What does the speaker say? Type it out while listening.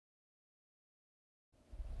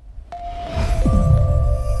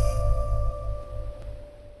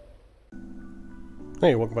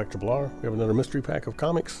Hey, welcome back to Blar. We have another mystery pack of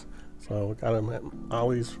comics. So we got them at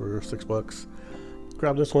Ollie's for $6.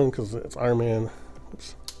 Grab this one because it's Iron Man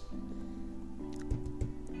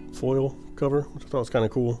foil cover, which I thought was kind of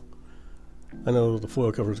cool. I know the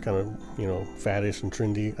foil cover is kind of, faddish and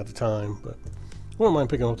trendy at the time, but I wouldn't mind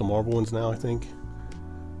picking up the Marvel ones now, I think.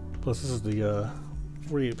 Plus, this is the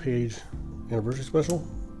 48-page anniversary special.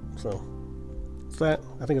 So, it's that.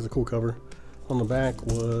 I think it's a cool cover. On the back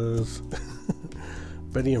was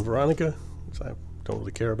Betty and Veronica, which I don't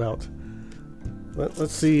really care about. But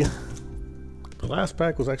let's see. The last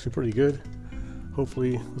pack was actually pretty good.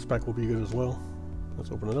 Hopefully this pack will be good as well.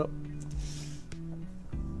 Let's open it up.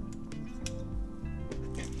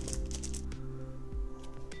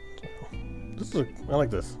 I like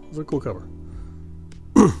this. It's a cool cover.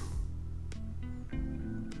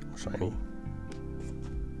 Shiny.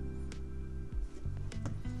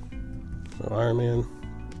 So Iron Man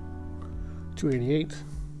 288.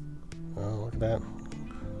 Oh, look at that.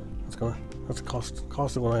 That's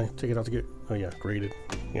cost it when I take it out to get, oh yeah, graded.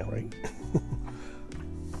 Yeah, right.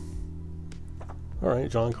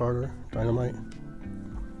 Alright, John Carter, Dynamite,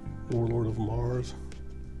 Warlord of Mars.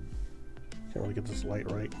 Can't really get this light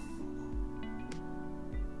right.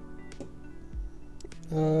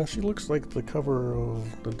 She looks like the cover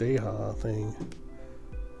of the Deha thing.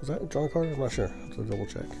 Was that John Carter? I'm not sure. I have to double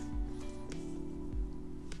check.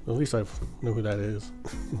 At least I know who that is,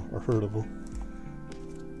 or heard of him.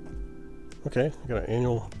 Okay, I got an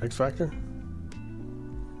annual X Factor.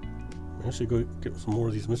 I should go get some more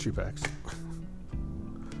of these mystery packs.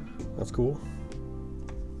 That's cool.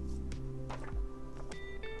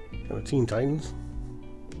 Got a Teen Titans.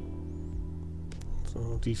 It's a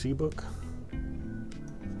DC book.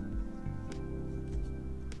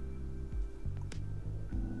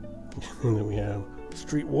 And then we have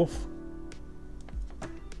Street Wolf.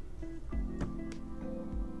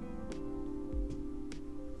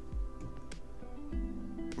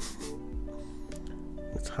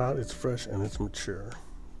 It's hot, it's fresh, and it's mature.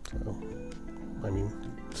 So, I mean,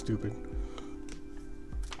 stupid.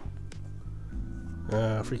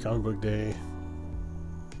 Free comic book day.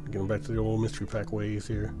 Getting back to the old mystery pack ways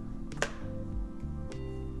here.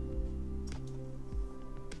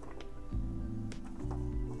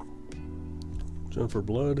 Jennifer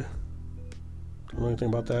Blood. Don't know anything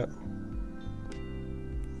about that.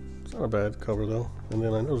 It's not a bad cover though. And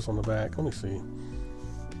then I noticed on the back, let me see.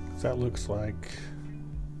 That looks like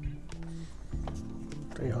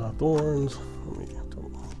Deha Thorns.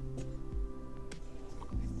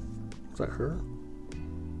 Is that her?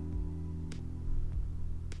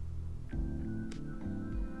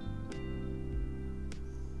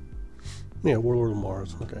 Yeah, Warlord of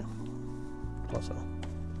Mars. Okay. Thought so.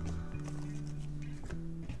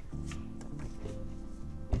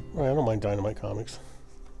 I don't mind Dynamite comics.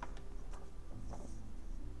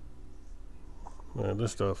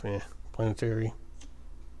 This stuff, Planetary.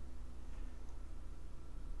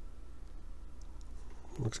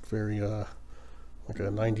 Looks very like a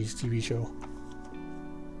 90s TV show.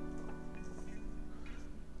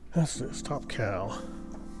 That's this Top Cow.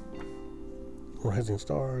 Rising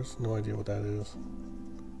Stars, no idea what that is.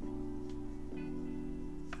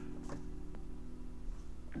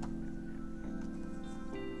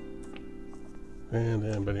 And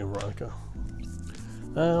then Betty and Veronica.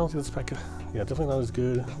 I don't think this pack, yeah, definitely not as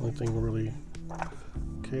good. Only thing I really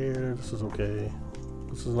care. This is okay.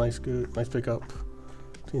 This is nice pickup.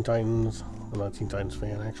 Teen Titans. I'm not a Teen Titans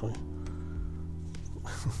fan actually.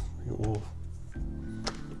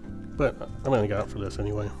 But I'm gonna get out for this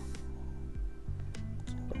anyway.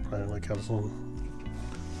 I'll probably like have some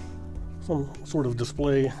sort of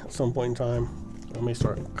display at some point in time. I may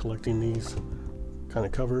start collecting these kind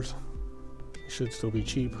of covers. Should still be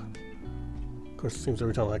cheap. Of course, it seems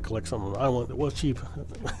every time I collect something I want that was cheap,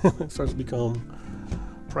 it starts to become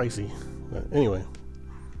pricey. But anyway,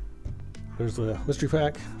 there's the mystery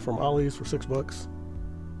pack from Ollie's for $6.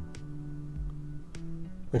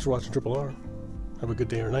 Thanks for watching Triple R. Have a good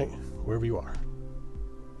day or night, wherever you are.